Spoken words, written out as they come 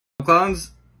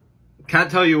Clowns, can't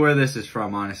tell you where this is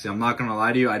from, honestly. I'm not gonna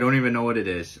lie to you. I don't even know what it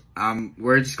is.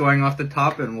 We're just going off the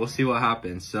top and we'll see what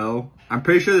happens. So, I'm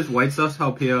pretty sure this white stuff's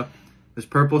halpia. This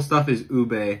purple stuff is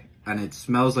ube, and it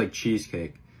smells like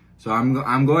cheesecake. So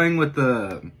I'm going with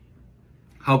the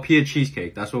halpia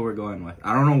cheesecake. That's what we're going with.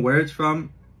 I don't know where it's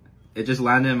from. It just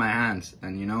landed in my hands,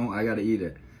 and you know, I gotta eat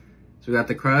it. So we got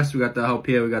the crust, we got the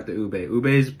halpia, we got the ube. Ube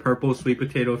is purple sweet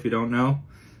potato, if you don't know.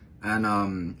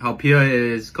 And halpia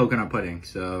is coconut pudding.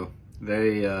 So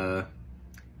very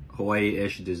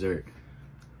Hawaii-ish dessert.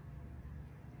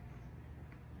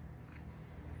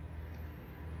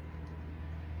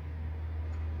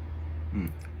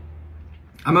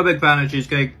 I'm a big fan of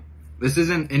cheesecake. This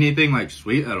isn't anything like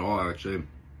sweet at all, actually.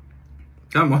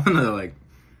 Kind of on the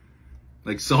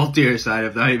like saltier side,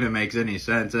 if that even makes any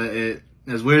sense. It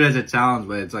as weird as it sounds,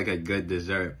 but it's like a good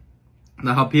dessert.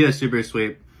 The halpia is super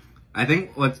sweet. I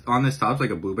think what's on this top is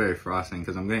like a blueberry frosting,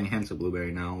 because I'm getting hints of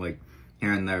blueberry now, like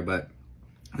here and there. But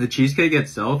the cheesecake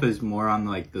itself is more on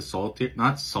like the saltier,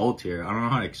 not saltier. I don't know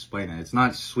how to explain it. It's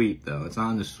not sweet though. It's not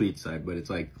on the sweet side, but it's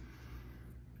like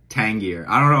tangier.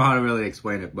 I don't know how to really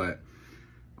explain it, but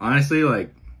honestly,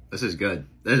 like, this is good.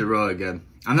 This is really good.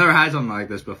 I've never had something like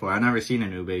this before. I've never seen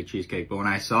an ube cheesecake, but when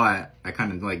I saw it, I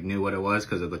kind of like knew what it was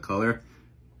because of the color.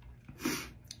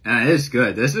 And it is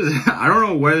good. This is, I don't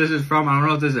know where this is from. I don't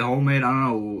know if this is homemade. I don't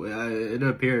know. It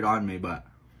appeared on me, but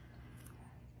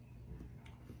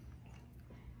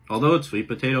although it's sweet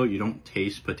potato, you don't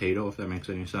taste potato, if that makes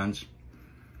any sense.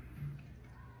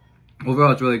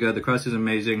 Overall, it's really good. The crust is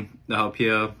amazing. The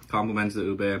halpia complements the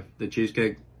ube. The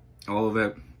cheesecake, all of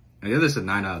it. I give this a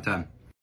 9 out of 10.